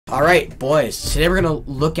Alright, boys, today we're gonna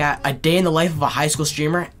look at a day in the life of a high school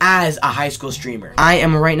streamer as a high school streamer. I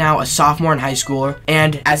am right now a sophomore in high school,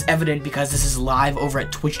 and as evident because this is live over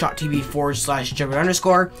at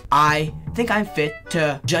twitch.tv/Jedwerd_, I think I'm fit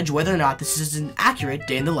to judge whether or not this is an accurate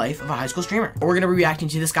day in the life of a high school streamer. We're gonna be reacting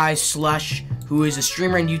to this guy, SLUSH, who is a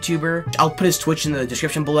streamer and YouTuber. I'll put his Twitch in the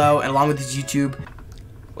description below, and along with his YouTube.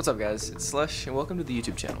 What's up, guys? It's Slush, and welcome to the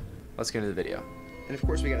YouTube channel. Let's get into the video. And of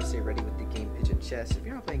course we gotta stay ready with the game pigeon chess. If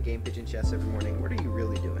you're not playing game pigeon chess every morning, what are you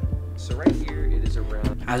really doing? So right here, it is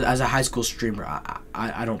around As a high school streamer,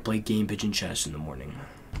 I don't play game pigeon chess in the morning.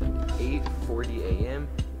 8:40 a.m.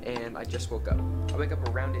 and I just woke up. I wake up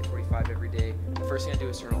around 8:45 every day. The first thing I do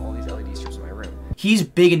is turn on all these LED strips in my room. He's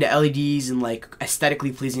big into LEDs and like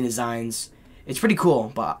aesthetically pleasing designs. It's pretty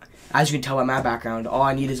cool, but as you can tell by my background, all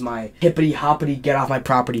I need is my hippity hoppity get off my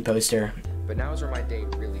property poster. But now is where my day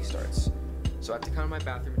really starts. So I have to come to my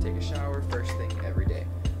bathroom and take a shower first thing every day.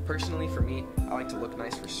 Personally, for me, I like to look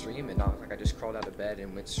nice for stream and not look like I just crawled out of bed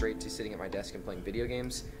and went straight to sitting at my desk and playing video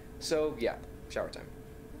games. So yeah, shower time.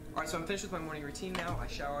 Alright, so I'm finished with my morning routine now. I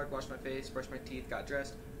showered, washed my face, brushed my teeth, got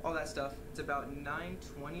dressed, all that stuff. It's about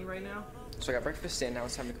 9:20 right now. So I got breakfast and now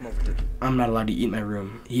it's time to come over to I'm not allowed to eat in my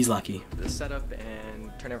room. He's lucky. the setup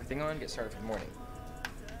and turn everything on, get started for the morning.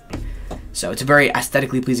 So it's a very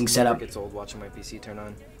aesthetically pleasing Never setup. gets old watching my PC turn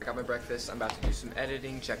on. I got my breakfast. I'm about to do some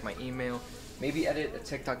editing, check my email, maybe edit a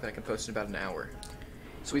TikTok that I can post in about an hour.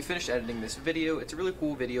 So we finished editing this video. It's a really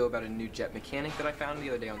cool video about a new jet mechanic that I found the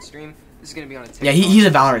other day on stream. This is going to be on a TikTok. Yeah, he's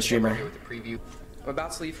a Valorant streamer. With a preview. I'm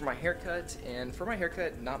about to leave for my haircut, and for my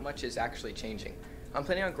haircut, not much is actually changing. I'm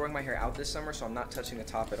planning on growing my hair out this summer, so I'm not touching the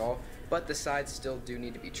top at all, but the sides still do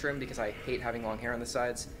need to be trimmed because I hate having long hair on the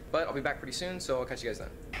sides. But I'll be back pretty soon, so I'll catch you guys then.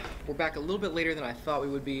 We're back a little bit later than I thought we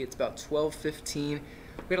would be. It's about 12:15.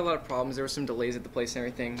 We had a lot of problems. There were some delays at the place and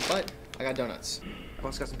everything, but I got donuts. I've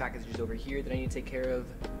also got some packages over here that I need to take care of.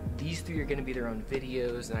 These three are going to be their own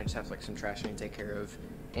videos, and I just have like some trash I need to take care of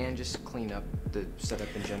and just clean up the setup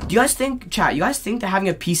in general. Do you guys think, chat, you guys think that having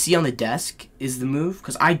a PC on the desk is the move?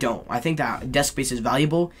 Because I don't. I think that desk space is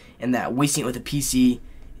valuable and that wasting it with a PC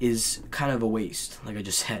is kind of a waste, like I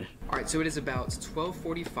just said. Alright, so it is about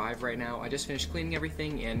 12:45 right now. I just finished cleaning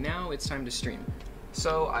everything, and now it's time to stream.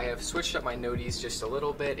 So I have switched up my noties just a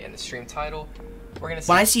little bit and the stream title. We're gonna see.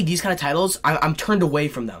 When I see these kind of titles, I'm turned away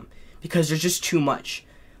from them because there's just too much.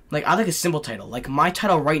 Like, I like a simple title. Like, my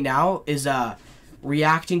title right now is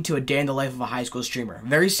reacting to a day in the life of a high school streamer.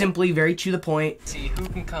 Very simply, very to the point. See who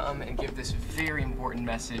can come and give this very important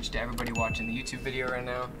message to everybody watching the YouTube video right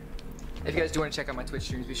now. If you guys do want to check out my Twitch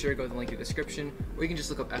streams, be sure to go to the link in the description, or you can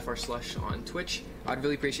just look up FR/Slush on Twitch. I'd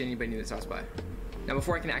really appreciate anybody that stops by. Now,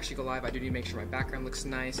 before I can actually go live, I do need to make sure my background looks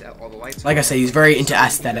nice, all the lights. Like I said, he's very into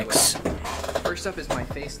aesthetics. First up is my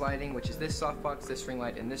face lighting, which is this softbox, this ring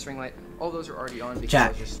light, and this ring light. All those are already on because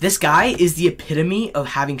Chat, this guy is the epitome of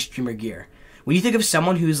having streamer gear. When you think of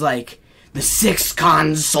someone who's like the 6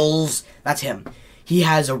 consoles, that's him. He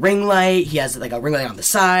has a ring light, he has like a ring light on the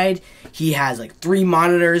side, he has like 3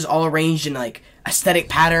 monitors all arranged in like aesthetic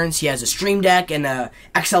patterns, he has a stream deck and a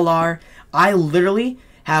XLR. I literally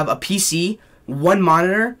have a PC, 1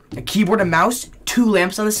 monitor, a keyboard and mouse, 2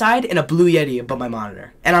 lamps on the side, and a Blue Yeti above my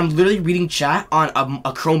monitor. And I'm literally reading chat on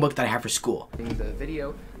a Chromebook that I have for school. The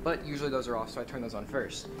video, but usually those are off, so I turn those on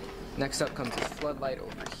first. Next up comes a floodlight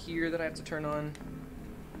over here that I have to turn on.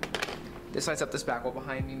 This lights up this back wall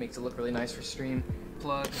behind me, makes it look really nice for stream.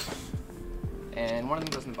 Plug, and one of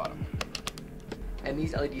them goes in the bottom. And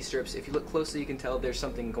these LED strips, if you look closely, you can tell there's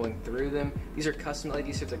something going through them. These are custom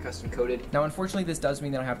LED strips, they're custom coded. Now, unfortunately, this does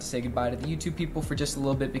mean that I have to say goodbye to the YouTube people for just a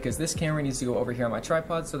little bit because this camera needs to go over here on my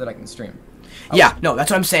tripod so that I can stream. Yeah, no, that's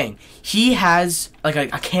what I'm saying. He has like a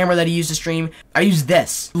camera that he used to stream. I use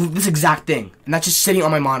this exact thing, and that's just sitting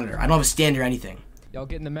on my monitor. I don't have a stand or anything. Y'all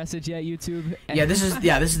getting the message yet, YouTube? Yeah, this is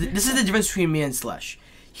the difference between me and Slush.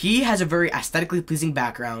 He has a very aesthetically pleasing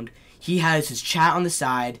background. He has his chat on the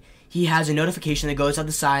side. He has a notification that goes on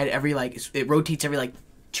the side every it rotates every like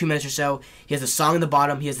 2 minutes or so. He has a song on the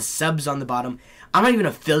bottom. He has the subs on the bottom. I'm not even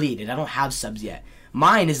affiliated. I don't have subs yet.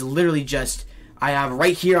 Mine is literally just I have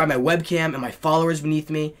right here on my webcam and my followers beneath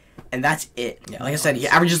me, and that's it. Yeah, like I said, he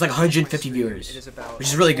averages like 150 viewers, which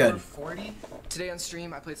is really good. 40. Today on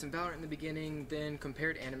stream, I played some Valorant in the beginning, then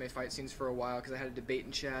compared anime fight scenes for a while because I had a debate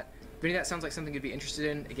in chat. If any of that sounds like something you'd be interested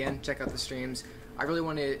in, again, check out the streams. I really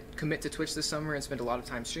want to commit to Twitch this summer and spend a lot of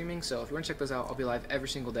time streaming, so if you want to check those out, I'll be live every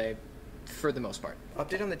single day for the most part.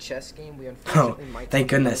 Update on the chess game, we unfortunately might thank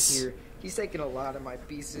goodness. Here. He's taking a lot of my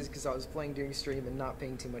pieces because I was playing during stream and not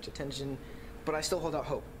paying too much attention, but I still hold out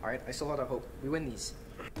hope, alright? I still hold out hope. We win these.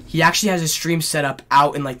 He actually has his stream set up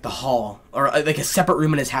out in like the hall, or like a separate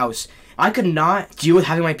room in his house. I could not deal with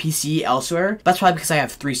having my PC elsewhere. That's probably because I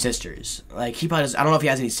have 3 sisters. Like, he probably does, I don't know if he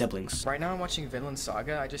has any siblings. Right now I'm watching Vinland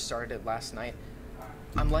Saga. I just started it last night.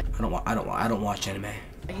 I'm like, I don't watch anime.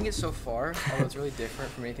 I can get so far, although it's really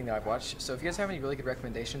different from anything that I've watched. So if you guys have any really good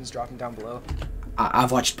recommendations, drop them down below.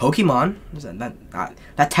 I've watched Pokemon.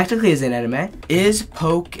 That technically is an anime. Is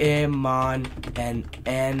Pokemon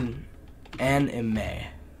an anime?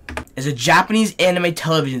 It's a Japanese anime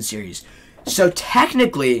television series. So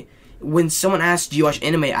technically, when someone asks, do you watch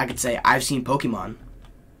anime, I could say, I've seen Pokemon.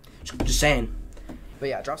 Just saying. But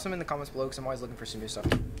yeah, drop some in the comments below because I'm always looking for some new stuff.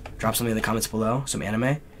 Drop something in the comments below. Some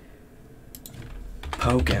anime.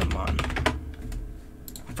 Pokemon.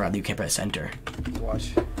 I forgot that you can't press enter. To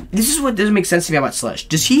watch. This is what doesn't make sense to me about Slush.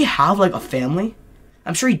 Does he have, like, a family?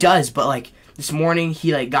 I'm sure he does, but, like, this morning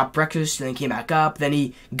he, like, got breakfast and then came back up. Then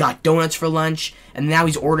he got donuts for lunch. And now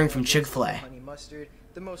he's ordering from Chick-fil-A. Honey mustard.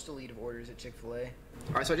 The most elite of orders at Chick-fil-A.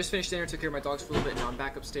 Alright, so I just finished dinner, took care of my dogs for a little bit, and now I'm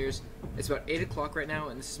back upstairs. It's about 8 o'clock right now,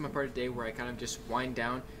 and this is my part of the day where I kind of just wind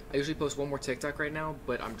down. I usually post one more TikTok right now,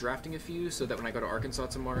 but I'm drafting a few so that when I go to Arkansas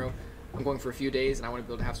tomorrow, I'm going for a few days, and I want to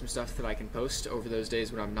be able to have some stuff that I can post over those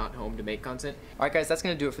days when I'm not home to make content. Alright guys, that's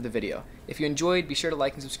going to do it for the video. If you enjoyed, be sure to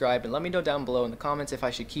like and subscribe, and let me know down below in the comments if I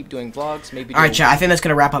should keep doing vlogs, maybe. Alright chat, I think that's going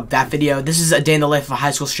to wrap up that video. This is a day in the life of a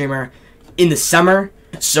high school streamer in the summer.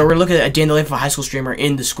 So we're looking at a day in the life of a high school streamer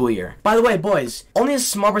in the school year. By the way, boys, only a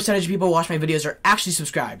small percentage of people who watch my videos are actually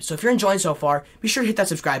subscribed. So if you're enjoying so far, be sure to hit that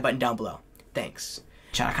subscribe button down below. Thanks.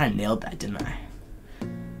 Chat, I kind of nailed that, didn't I?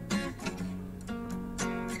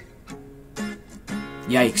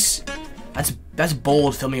 Yikes. That's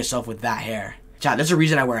bold, filming yourself with that hair. Chat, there's a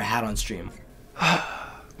reason I wear a hat on stream.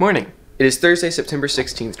 Morning. It is Thursday, September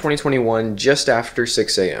 16th, 2021, just after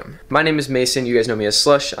 6 a.m. My name is Mason. You guys know me as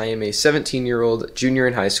Slush. I am a 17-year-old junior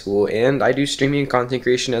in high school, and I do streaming and content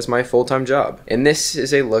creation as my full-time job. And this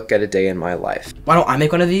is a look at a day in my life. Why don't I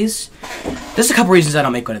make one of these? There's a couple reasons I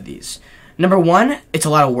don't make one of these. Number one, it's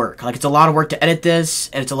a lot of work. Like, it's a lot of work to edit this,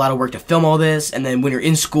 and it's a lot of work to film all this, and then when you're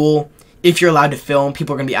in school, if you're allowed to film,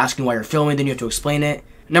 people are going to be asking why you're filming, then you have to explain it.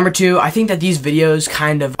 Number two, I think that these videos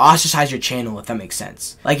kind of ostracize your channel, if that makes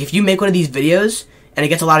sense. Like, if you make one of these videos and it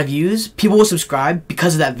gets a lot of views, people will subscribe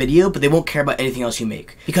because of that video, but they won't care about anything else you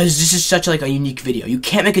make. Because this is such like a unique video. You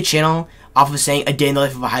can't make a channel off of saying a day in the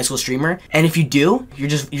life of a high school streamer, and if you do, you're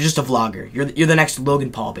just a vlogger. You're the next Logan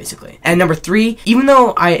Paul, basically. And number three, even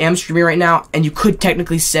though I am streaming right now, and you could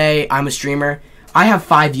technically say I'm a streamer, I have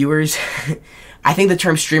 5 viewers. I think the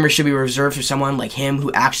term streamer should be reserved for someone like him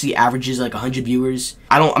who actually averages like 100 viewers.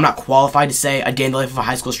 I'm not qualified to say a day in the life of a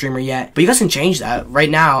high school streamer yet, but you guys can change that. Right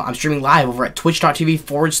now, I'm streaming live over at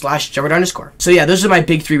twitch.tv/Jedwerd_. So yeah, those are my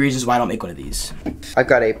big 3 reasons why I don't make one of these. I've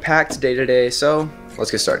got a packed day today, so let's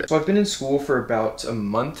get started. So I've been in school for about a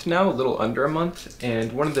month now, a little under a month,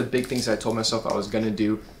 and one of the big things I told myself I was gonna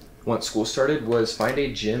do once school started was find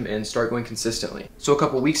a gym and start going consistently. So a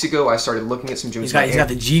couple weeks ago, I started looking at some gyms. He's got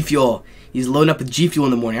the G Fuel. He's loading up with G Fuel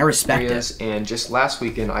in the morning. I respect it. And just last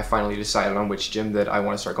weekend, I finally decided on which gym that I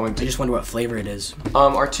want to start going to. I just wonder what flavor it is.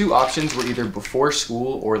 Our 2 options were either before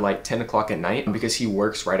school or like 10 o'clock at night because he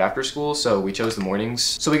works right after school, so we chose the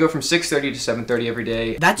mornings. So we go from 6:30 to 7:30 every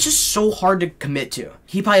day. That's just so hard to commit to.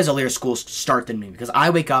 He probably has a later school start than me because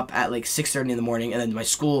I wake up at like 6:30 in the morning, and then my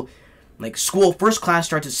school first class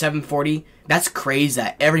starts at 7:40. That's crazy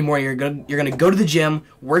that every morning you're gonna go to the gym,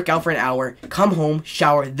 work out for an hour, come home,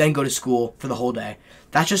 shower, then go to school for the whole day.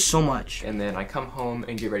 That's just so much. And then I come home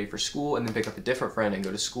and get ready for school, and then pick up a different friend and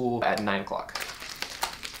go to school at 9 o'clock.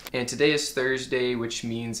 And today is Thursday, which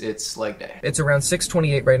means it's leg day. It's around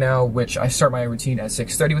 6:28 right now, which I start my routine at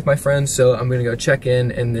 6:30 with my friends, so I'm gonna go check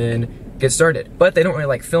in and then get started. But they don't really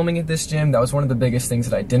like filming at this gym. That was one of the biggest things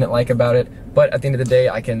that I didn't like about it. But at the end of the day,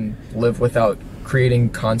 I can live without creating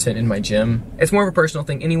content in my gym. It's more of a personal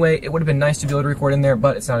thing anyway. It would have been nice to be able to record in there,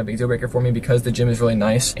 but it's not a big deal breaker for me because the gym is really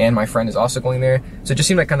nice and my friend is also going there. So it just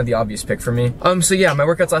seemed like kind of the obvious pick for me. So yeah, my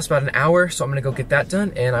workouts last about an hour, so I'm gonna go get that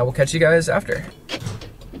done and I will catch you guys after.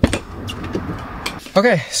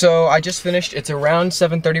 Okay, so I just finished. It's around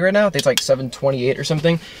 7:30 right now. I think it's like 7:28 or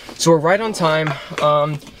something. So we're right on time.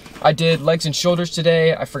 I did legs and shoulders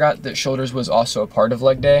today. I forgot that shoulders was also a part of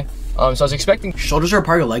leg day. So I was expecting... Shoulders are a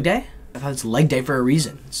part of leg day? I thought it's leg day for a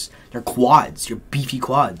reason. It's They're quads. Your beefy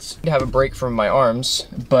quads. To have a break from my arms,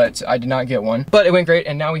 but I did not get one. But it went great,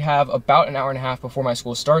 and now we have about an hour and a half before my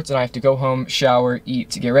school starts, and I have to go home, shower, eat,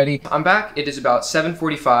 to get ready. I'm back. It is about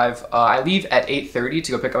 7:45. I leave at 8:30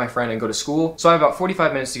 to go pick up my friend and go to school, so I have about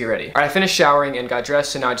 45 minutes to get ready. All right, I finished showering and got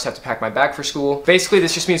dressed, so now I just have to pack my bag for school. Basically,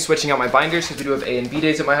 this just means switching out my binders, because we do have A and B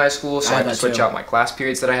days at my high school, so I have to switch out my class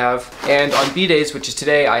periods that I have. And on B days, which is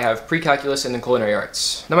today, I have pre-calculus and then culinary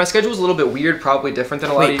arts. Now my schedule is a little bit weird, probably different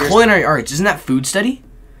than a lot of years. Culinary arts, isn't that food study?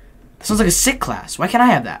 That sounds like a sick class. Why can't I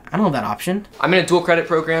have that? I don't have that option. I'm in a dual credit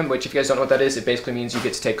program, which if you guys don't know what that is, it basically means you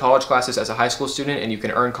get to take college classes as a high school student and you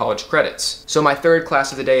can earn college credits. So my third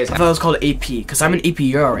class of the day is... I thought it was called AP, because I'm in AP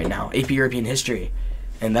Euro right now, AP European History,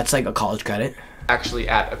 and that's like a college credit. Actually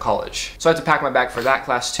at a college. So I have to pack my bag for that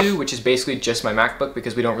class too, which is basically just my MacBook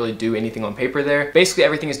because we don't really do anything on paper there. Basically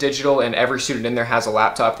everything is digital and every student in there has a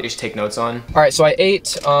laptop they just take notes on. All right, so I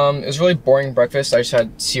ate, it was a really boring breakfast. I just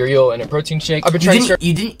had cereal and a protein shake. I've been trying to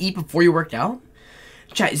You didn't eat before you worked out?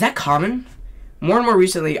 Chat, is that common? More and more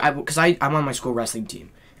recently, because I'm on my school wrestling team.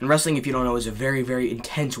 And wrestling, if you don't know, is a very, very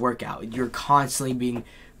intense workout. You're constantly being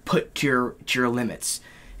put to your limits.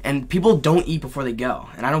 And people don't eat before they go.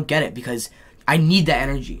 And I don't get it because I need that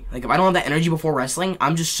energy. Like, if I don't have that energy before wrestling,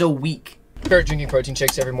 I'm just so weak. I start drinking protein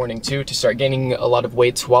shakes every morning too to start gaining a lot of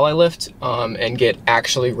weight while I lift and get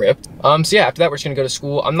actually ripped. So yeah, after that we're just gonna go to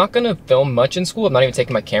school. I'm not gonna film much in school. I'm not even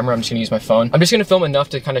taking my camera. I'm just gonna use my phone. I'm just gonna film enough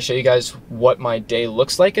to kind of show you guys what my day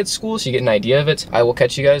looks like at school so you get an idea of it. I will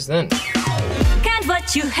catch you guys then. Count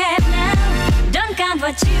what you have now. Don't count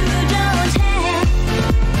what you don't have.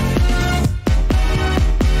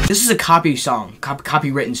 This is a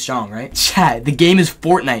copywritten song, right? Chat, the game is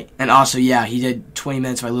Fortnite. And also, yeah, he did 20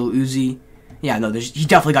 minutes by Lil Uzi. Yeah, no, he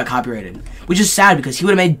definitely got copyrighted. Which is sad because he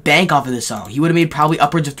would have made bank off of this song. He would have made probably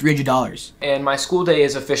upwards of $300. And my school day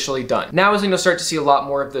is officially done. Now is when you'll start to see a lot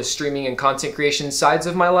more of the streaming and content creation sides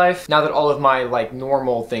of my life, now that all of my, like,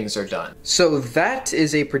 normal things are done. So that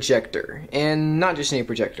is a projector, and not just any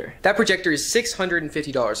projector. That projector is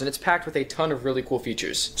 $650, and it's packed with a ton of really cool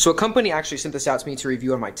features. So a company actually sent this out to me to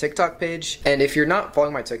review on my TikTok page, and if you're not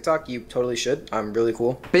following my TikTok, you totally should. I'm really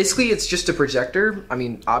cool. Basically, it's just a projector, I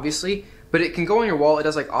mean, obviously, but it can go on your wall. It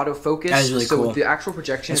does like autofocus. That is really cool. So the actual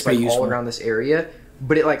projection is like all around this area,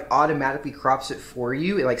 but it like automatically crops it for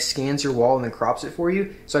you. It like scans your wall and then crops it for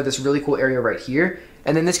you. So I have this really cool area right here.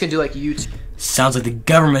 And then this can do like YouTube. Sounds like the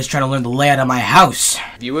government's trying to learn the layout of my house.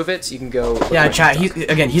 View of it, so you can go. Yeah, chat.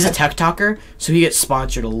 He's a tech talker, so he gets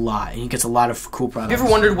sponsored a lot, and he gets a lot of cool products. Have you ever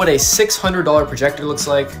wondered what a $600 projector looks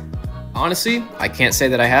like? Honestly, I can't say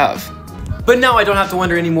that I have. But now I don't have to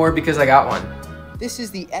wonder anymore because I got one. This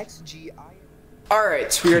is the XGI.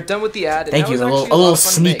 Alright, so we are done with the ad. Thank you, a little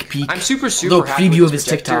sneak peek. I'm super little happy preview with of this his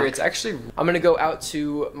projector. TikTok. It's actually, I'm gonna go out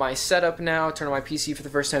to my setup now, turn on my PC for the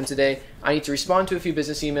first time today. I need to respond to a few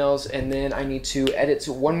business emails, and then I need to edit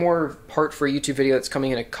one more part for a YouTube video that's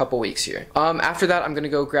coming in a couple weeks here. After that, I'm gonna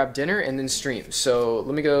go grab dinner and then stream. So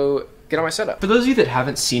let me go get on my setup. For those of you that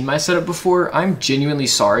haven't seen my setup before, I'm genuinely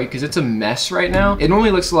sorry because it's a mess right now. It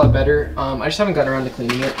normally looks a lot better. I just haven't gotten around to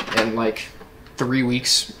cleaning it in like 3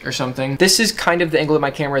 weeks or something. This is kind of the angle that my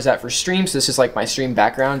camera is at for streams. So this is like my stream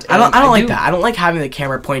background. I don't like that. I don't like having the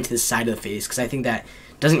camera pointed to the side of the face because I think that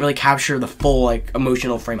doesn't really capture the full like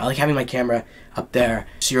emotional frame. I like having my camera up there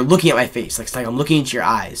so you're looking at my face. Like, it's like I'm looking into your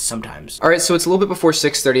eyes sometimes. Alright, so it's a little bit before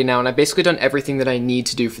 6:30 now, and I've basically done everything that I need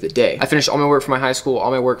to do for the day. I finished all my work for my high school,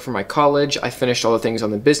 all my work for my college. I finished all the things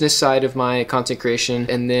on the business side of my content creation,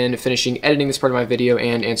 and then finishing editing this part of my video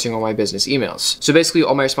and answering all my business emails. So basically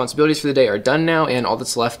all my responsibilities for the day are done now, and all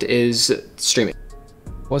that's left is streaming.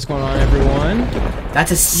 What's going on, everyone?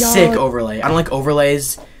 That's a sick overlay. I don't like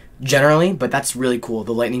overlays generally, but that's really cool.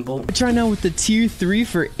 The lightning bolt. Try now with the tier 3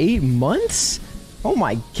 for 8 months? Oh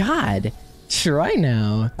my god. Try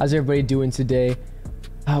now. How's everybody doing today?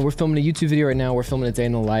 We're filming a YouTube video right now. We're filming a day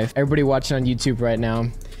in the life. Everybody watching on YouTube right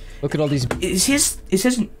now. Look at all these. Is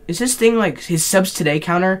his thing like his subs today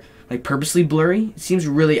counter like purposely blurry? It seems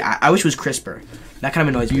really. I wish it was crisper. That kind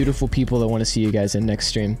of annoys me. Beautiful people that want to see you guys in next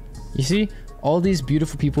stream. You see? All these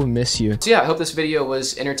beautiful people miss you. So yeah, I hope this video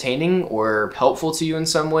was entertaining or helpful to you in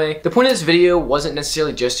some way. The point of this video wasn't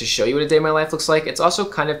necessarily just to show you what a day in my life looks like. It's also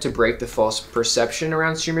kind of to break the false perception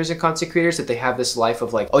around streamers and content creators that they have this life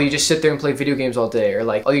of like, oh, you just sit there and play video games all day, or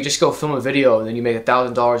like, oh, you just go film a video and then you make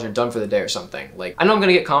 $1,000 and done for the day or something. Like, I know I'm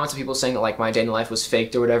gonna get comments of people saying that like my day in life was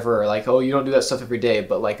faked or whatever, or like, oh, you don't do that stuff every day,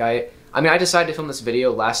 but like I decided to film this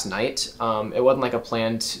video last night. It wasn't like a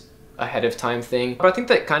planned ahead of time thing, but I think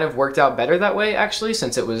that kind of worked out better that way actually,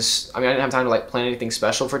 since it was, I didn't have time to like plan anything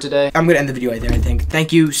special for today. I'm gonna end the video right there, I think.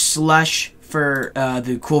 Thank you, SLUSH, for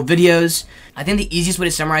the cool videos. I think the easiest way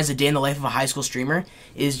to summarize a day in the life of a high school streamer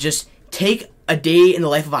is just take a day in the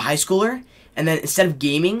life of a high schooler, and then instead of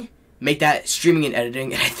gaming, make that streaming and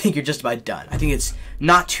editing, and I think you're just about done. I think it's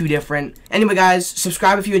not too different. Anyway, guys,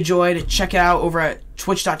 subscribe if you enjoyed. Check it out over at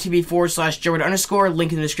twitch.tv/Jedwerd_,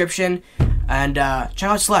 link in the description. And check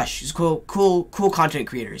out SLUSH. He's cool content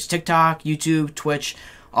creators. TikTok, YouTube, Twitch,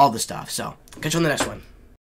 all the stuff. So, catch you on the next one.